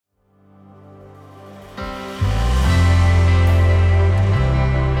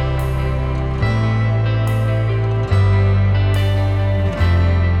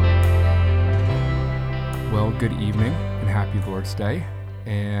Lord's Day,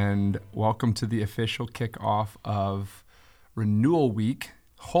 and welcome to the official kickoff of Renewal Week,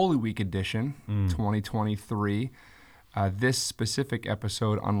 Holy Week edition, 2023. This specific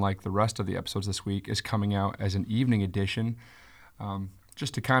episode, unlike the rest of the episodes this week, is coming out as an evening edition,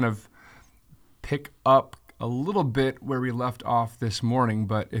 just to kind of pick up a little bit where we left off this morning.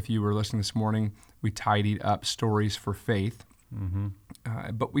 But if you were listening this morning, we tidied up Stories for Faith.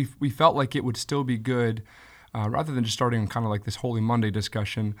 But we felt like it would still be good, rather than just starting kind of like this Holy Monday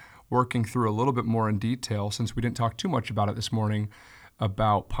discussion, working through a little bit more in detail, since we didn't talk too much about it this morning,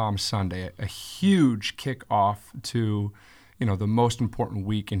 about Palm Sunday, a huge kickoff to, the most important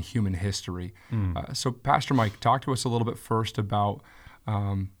week in human history. So Pastor Mike, talk to us a little bit first about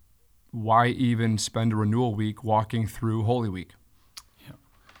why even spend a renewal week walking through Holy Week.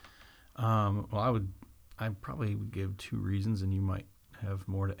 I probably would give two reasons, and you might have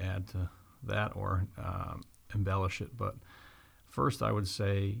more to add to that or embellish it. But first, I would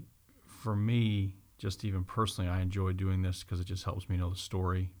say, for me, just even personally, I enjoy doing this because it just helps me know the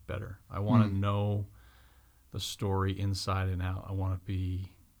story better. I want to know the story inside and out. I want to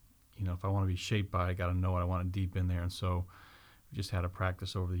be, if I want to be shaped by it, I got to know it. I want it deep in there. And so we just had a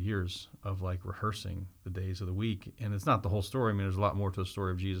practice over the years of like rehearsing the days of the week. And it's not the whole story. I mean, there's a lot more to the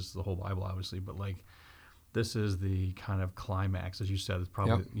story of Jesus, the whole Bible, obviously, but like this is the kind of climax, as you said. It's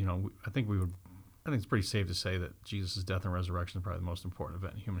probably, I think it's pretty safe to say that Jesus' death and resurrection is probably the most important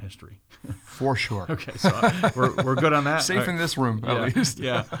event in human history. For sure. Okay, so we're good on that. Safe in this room, at least.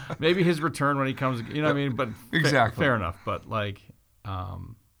 Yeah, maybe his return when he comes, what I mean? But exactly. Fair enough. But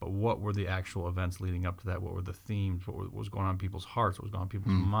but what were the actual events leading up to that? What were the themes? What was going on in people's hearts? What was going on in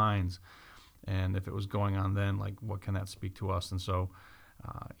people's minds? And if it was going on then, like, what can that speak to us? And so,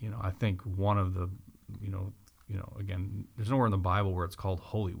 I think one of the, again, there's nowhere in the Bible where it's called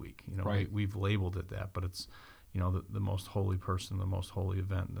Holy Week. Right. We've labeled it that, but it's, the most holy person, the most holy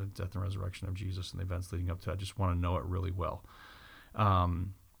event, the death and resurrection of Jesus and the events leading up to it. I just want to know it really well. So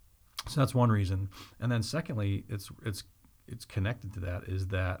that's one reason. And then secondly, it's connected to that, is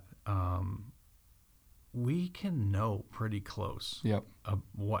that we can know pretty close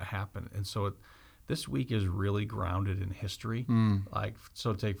what happened. And so this week is really grounded in history.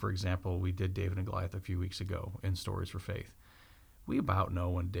 So take, for example, we did David and Goliath a few weeks ago in Stories for Faith. We about know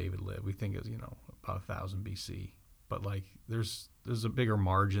when David lived. We think it was, about 1000 BC. But like there's a bigger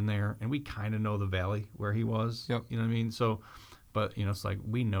margin there, and we kind of know the valley where he was. Yep. You know what I mean? So, but it's like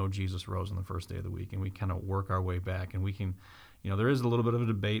we know Jesus rose on the first day of the week, and we kind of work our way back, and we can, there is a little bit of a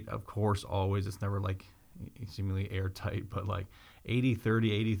debate, of course, always. It's never like seemingly airtight, but like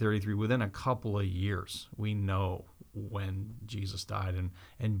 80-30, 80-33, within a couple of years, we know when Jesus died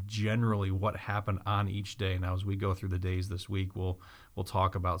and generally what happened on each day. Now, as we go through the days this week, we'll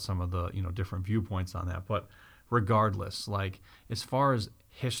talk about some of the, different viewpoints on that. But regardless, like as far as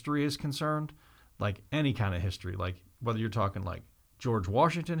history is concerned, like any kind of history, like whether you're talking like George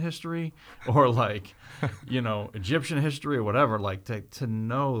Washington history or like, Egyptian history or whatever, like to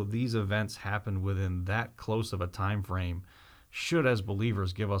know these events happened within that close of a time frame should, as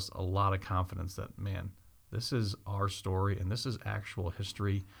believers, give us a lot of confidence that, man, this is our story and this is actual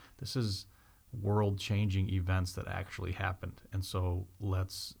history. This is world-changing events that actually happened. And so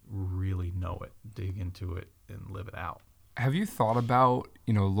let's really know it, dig into it, and live it out. Have you thought about,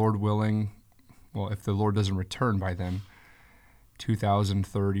 Lord willing, well, if the Lord doesn't return by then,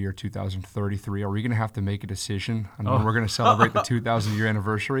 2030 or 2033, are we going to have to make a decision on when we're going to celebrate the 2,000-year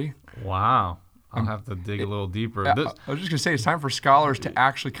anniversary? Wow. I'll have to dig a little deeper. I was just going to say, it's time for scholars to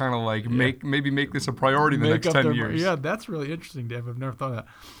actually kind of like make this a priority in the next 10 years. Yeah, that's really interesting, Dave. I've never thought of that.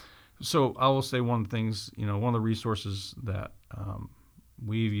 So I will say one of the things, one of the resources that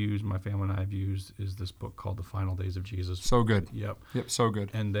we've used, my family and I have used, is this book called The Final Days of Jesus. So good. Yep, so good.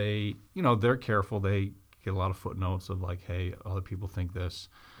 And they, they're careful. They get a lot of footnotes of like, hey, other people think this.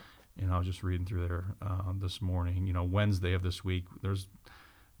 I was just reading through there this morning. Wednesday of this week,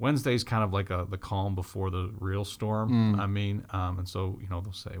 Wednesday's kind of like the calm before the real storm. And so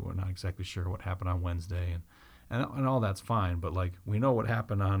they'll say we're not exactly sure what happened on Wednesday, and all that's fine. But like we know what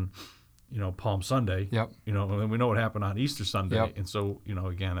happened on Palm Sunday. Yep. And we know what happened on Easter Sunday. Yep. And so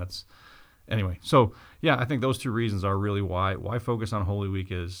again, that's anyway. So yeah, I think those two reasons are really why focus on Holy Week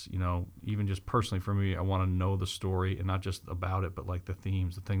is even just personally for me, I want to know the story and not just about it, but like the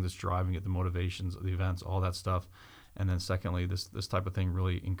themes, the things that's driving it, the motivations, the events, all that stuff. And then secondly, this type of thing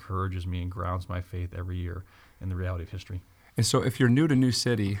really encourages me and grounds my faith every year in the reality of history. And so if you're new to New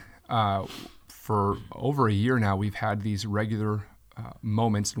City, for over a year now, we've had these regular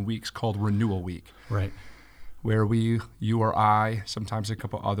moments and weeks called Renewal Week. Right. where you or I, sometimes a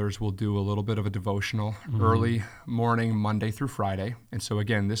couple others, will do a little bit of a devotional early morning, Monday through Friday. And so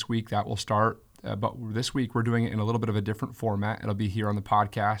again, this week that will start, but this week we're doing it in a little bit of a different format. It'll be here on the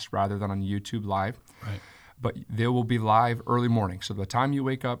podcast rather than on YouTube live. Right. But they will be live early morning. So the time you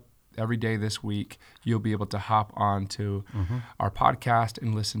wake up every day this week, you'll be able to hop on to our podcast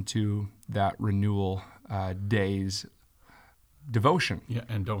and listen to that Renewal Days devotion. Yeah,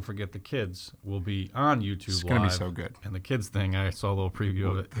 and don't forget the kids will be on YouTube It's live. going to be so good. And the kids thing, I saw a little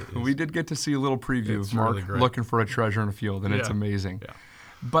preview of it. We did get to see a little preview It's of Mark really great. looking for a treasure in a field, and it's Yeah. amazing. Yeah.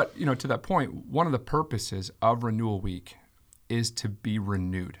 But, to that point, one of the purposes of Renewal Week is to be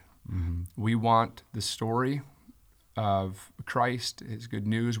renewed. We want the story of Christ, His good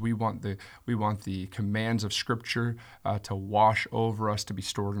news. We want the commands of Scripture to wash over us, to be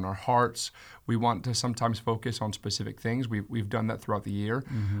stored in our hearts. We want to sometimes focus on specific things. We've done that throughout the year.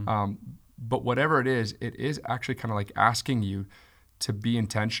 But whatever it is actually kind of like asking you to be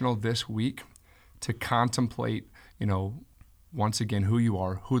intentional this week, to contemplate, once again, who you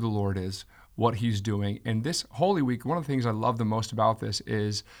are, who the Lord is, what He's doing. And this Holy Week, one of the things I love the most about this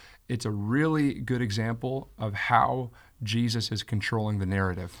is it's a really good example of how Jesus is controlling the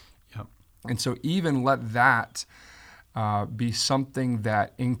narrative. Yep. And so even let that be something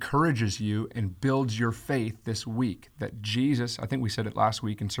that encourages you and builds your faith this week, that Jesus, I think we said it last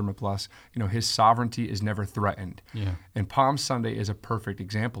week in Sermon Plus, His sovereignty is never threatened. Yeah. And Palm Sunday is a perfect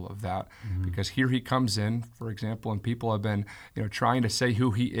example of that, because here He comes in, for example, and people have been, trying to say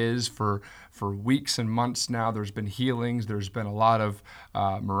who He is for weeks and months now. There's been healings, there's been a lot of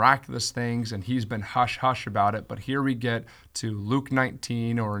miraculous things, and He's been hush-hush about it. But here we get to Luke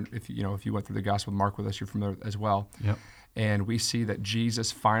 19, or if you went through the Gospel of Mark with us, you're familiar as well. Yep. And we see that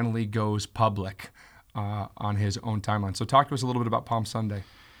Jesus finally goes public on His own timeline. So talk to us a little bit about Palm Sunday.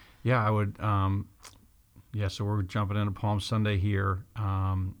 Yeah, I would. So we're jumping into Palm Sunday here.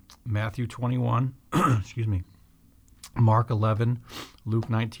 Matthew 21, excuse me, Mark 11, Luke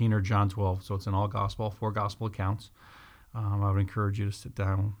 19, or John 12. So it's in all four gospel accounts. I would encourage you to sit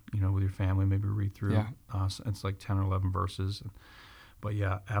down, with your family, maybe read through. Yeah. It's like 10 or 11 verses. But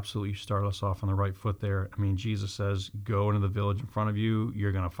yeah, absolutely start us off on the right foot there. I mean, Jesus says, go into the village in front of you.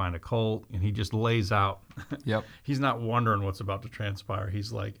 You're going to find a colt. And He just lays out. Yep. He's not wondering what's about to transpire.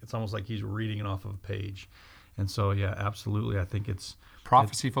 He's like, it's almost like He's reading it off of a page. And so, yeah, absolutely. I think it's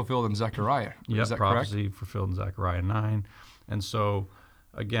Prophecy fulfilled in Zechariah. Yep, Is that prophecy correct? fulfilled in Zechariah 9. And so,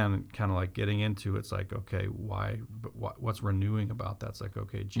 again, kind of like getting into it's like, okay, why? But what's renewing about that? It's like,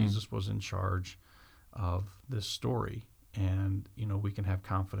 okay, Jesus was in charge of this story. And, we can have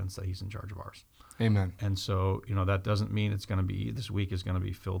confidence that He's in charge of ours. Amen. And so, that doesn't mean it's going to be, this week is going to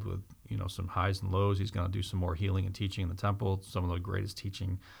be filled with, some highs and lows. He's going to do some more healing and teaching in the temple, some of the greatest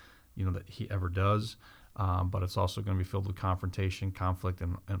teaching, that He ever does. But it's also going to be filled with confrontation, conflict,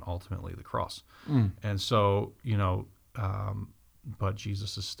 and ultimately the cross. And so, but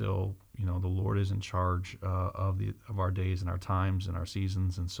Jesus is still, the Lord is in charge of our days and our times and our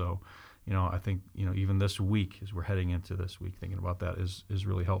seasons. And so, I think, even this week, as we're heading into this week, thinking about that is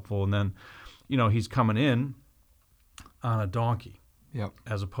really helpful. And then, He's coming in on a donkey. Yep.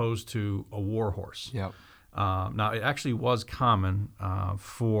 As opposed to a war horse. Yep. Now, it actually was common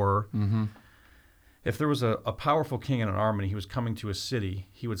for... If there was a powerful king in an army and he was coming to a city,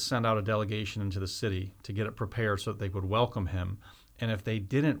 he would send out a delegation into the city to get it prepared so that they would welcome him. And if they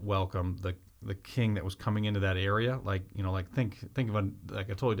didn't welcome the king that was coming into that area, think of a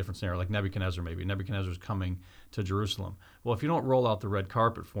totally different scenario, like Nebuchadnezzar maybe. Nebuchadnezzar's coming to Jerusalem. Well, if you don't roll out the red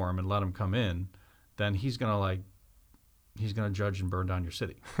carpet for him and let him come in, then he's gonna judge and burn down your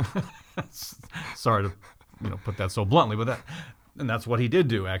city. Sorry to put that so bluntly, but and that's what he did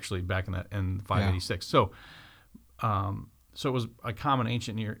do actually back in 586. Yeah. So it was a common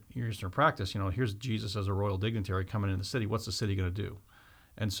ancient Near Eastern practice. Here's Jesus as a royal dignitary coming into the city. What's the city going to do?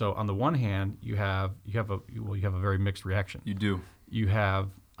 And so on the one hand, you have a very mixed reaction. You do. You have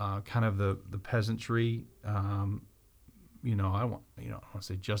kind of the peasantry. I don't want to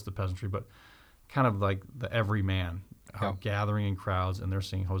say just the peasantry, but kind of like the everyman gathering in crowds, and they're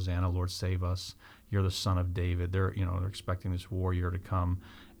saying, "Hosanna, Lord, save us! You're the Son of David." They're expecting this warrior to come,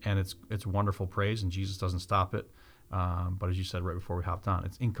 and it's wonderful praise, and Jesus doesn't stop it. But as you said right before we hopped on,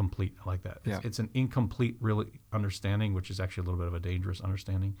 it's incomplete like that. It's an incomplete, really, understanding, which is actually a little bit of a dangerous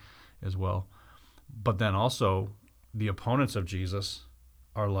understanding as well. But then also, the opponents of Jesus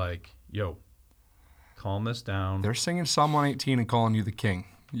are like, "Yo, calm this down." They're singing Psalm 118 and calling you the king.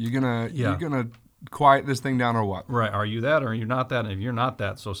 You're gonna quiet this thing down or what? Right. Are you that or are you not that? And if you're not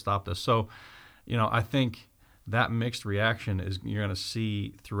that, so stop this. So, I think that mixed reaction is you're going to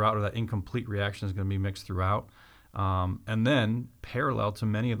see throughout, or that incomplete reaction is going to be mixed throughout. And then parallel to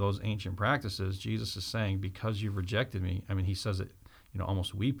many of those ancient practices, Jesus is saying, because you've rejected me, I mean, he says it,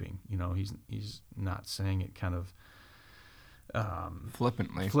 almost weeping, he's not saying it kind of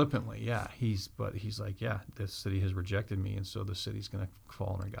flippantly. Yeah. He's like, yeah, this city has rejected me. And so the city's going to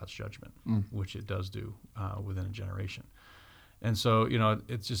fall under God's judgment, which it does do within a generation. And so,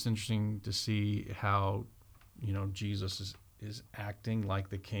 it's just interesting to see how, Jesus is acting like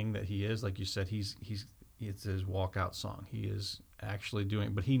the king that he is. Like you said, it's his walkout song. He is actually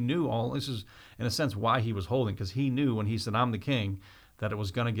doing, but he knew all this is, in a sense, why he was holding, because he knew when he said, I'm the king, that it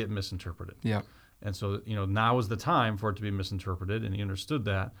was going to get misinterpreted. Yeah. And so, now is the time for it to be misinterpreted, and he understood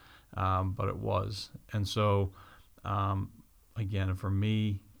that, but it was. And so, again, for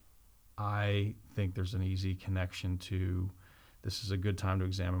me, I think there's an easy connection to, this is a good time to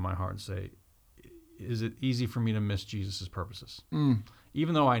examine my heart and say, is it easy for me to miss Jesus' purposes?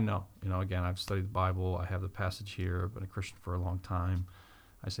 Even though I know, again, I've studied the Bible, I have the passage here, I've been a Christian for a long time.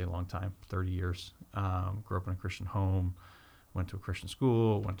 I say a long time, 30 years. Grew up in a Christian home, went to a Christian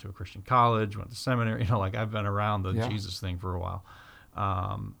school, went to a Christian college, went to seminary. I've been around the Jesus thing for a while.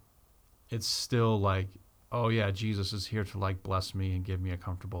 It's still like, oh yeah, Jesus is here to bless me and give me a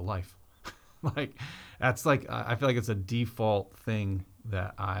comfortable life. That's I feel like it's a default thing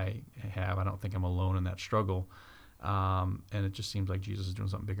that I have. I don't think I'm alone in that struggle. And it just seems like Jesus is doing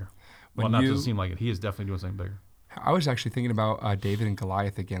something bigger. Doesn't seem like it. He is definitely doing something bigger. I was actually thinking about David and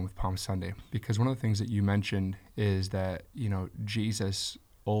Goliath again with Palm Sunday, because one of the things that you mentioned is that, Jesus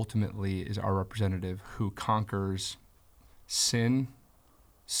ultimately is our representative who conquers sin,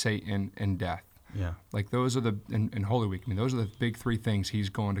 Satan, and death. Yeah. Those are in Holy Week, those are the big three things he's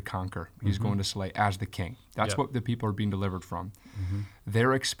going to conquer. He's going to slay as the king. That's what the people are being delivered from.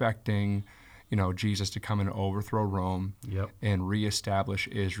 They're expecting, Jesus to come and overthrow Rome and reestablish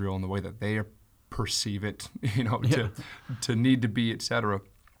Israel in the way that they perceive it, to need to be, etc.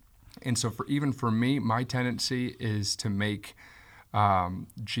 And so for me, my tendency is to make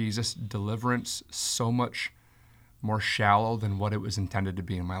Jesus' deliverance so much more shallow than what it was intended to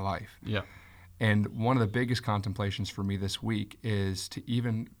be in my life. Yeah. And one of the biggest contemplations for me this week is to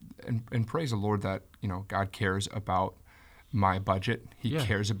and praise the Lord that, God cares about my budget. He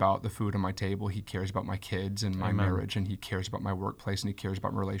cares about the food on my table. He cares about my kids and my marriage, and he cares about my workplace, and he cares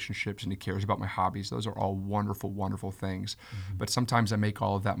about my relationships, and he cares about my hobbies. Those are all wonderful, wonderful things. But sometimes I make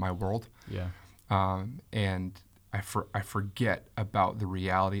all of that my world. Yeah. And I forget about the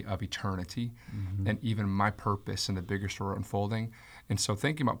reality of eternity and even my purpose and the bigger story unfolding. And so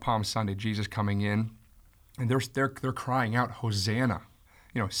thinking about Palm Sunday, Jesus coming in, and they're crying out, Hosanna,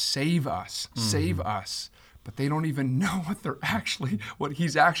 save us, save us. But they don't even know what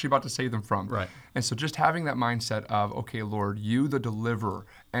he's actually about to save them from. Right. And so just having that mindset of, okay, Lord, you the deliverer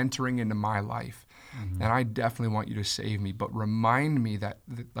entering into my life, and I definitely want you to save me, but remind me that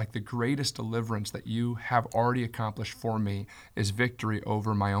the greatest deliverance that you have already accomplished for me is victory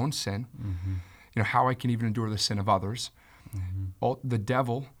over my own sin, how I can even endure the sin of others, the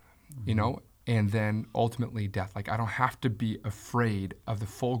devil, and then ultimately death. I don't have to be afraid of the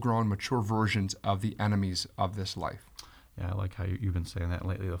full-grown, mature versions of the enemies of this life. Yeah, I like how you've been saying that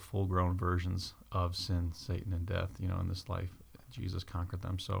lately, the full-grown versions of sin, Satan, and death, in this life. Jesus conquered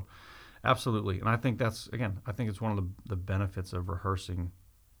them. So absolutely. And I think I think it's one of the benefits of rehearsing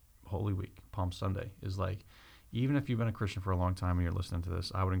Holy Week, Palm Sunday, is even if you've been a Christian for a long time and you're listening to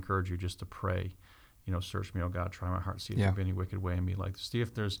this, I would encourage you just to pray, search me, oh God, try my heart, see if there be any wicked way in me. See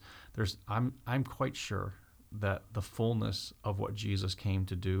if I'm quite sure that the fullness of what Jesus came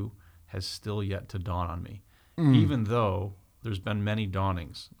to do has still yet to dawn on me. Even though there's been many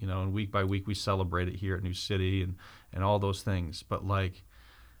dawnings, and week by week we celebrate it here at New City and all those things. But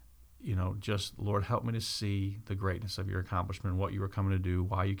just Lord, help me to see the greatness of your accomplishment, what you were coming to do,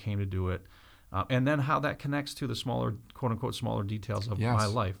 why you came to do it. And then how that connects to the smaller, quote unquote, smaller details of my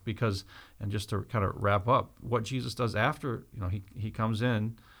life. Because, and just to kind of wrap up, what Jesus does after, he comes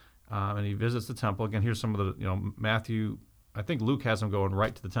in and he visits the temple. Again, here's some of the, Matthew, I think Luke has him going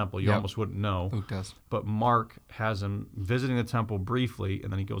right to the temple. You almost wouldn't know. Luke does. But Mark has him visiting the temple briefly, and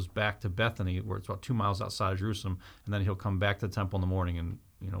then he goes back to Bethany, where it's about 2 miles outside of Jerusalem, and then he'll come back to the temple in the morning, and,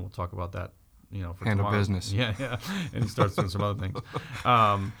 we'll talk about that, for Handle tomorrow. business. Yeah. And he starts doing some other things.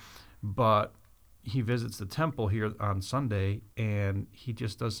 But he visits the temple here on Sunday, and he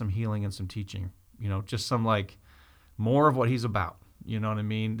just does some healing and some teaching, just some more of what he's about. You know what I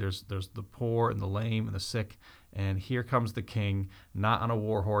mean? There's the poor and the lame and the sick, And here comes the king, not on a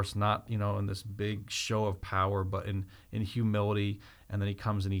war horse, not, in this big show of power, but in humility. And then he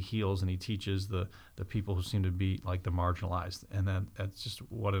comes and he heals and he teaches the people who seem to be like the marginalized. And that's just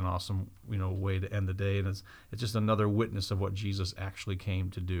what an awesome, way to end the day. And it's just another witness of what Jesus actually came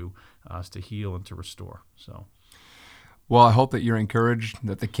to do, is to heal and to restore. So. Well, I hope that you're encouraged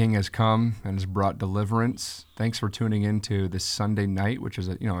that the King has come and has brought deliverance. Thanks for tuning in to this Sunday night, which is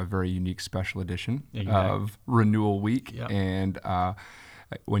a very unique special edition of Renewal Week. Yep. And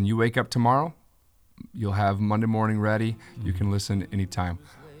when you wake up tomorrow, you'll have Monday morning ready. You can listen anytime.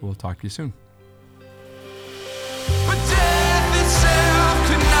 We'll talk to you soon.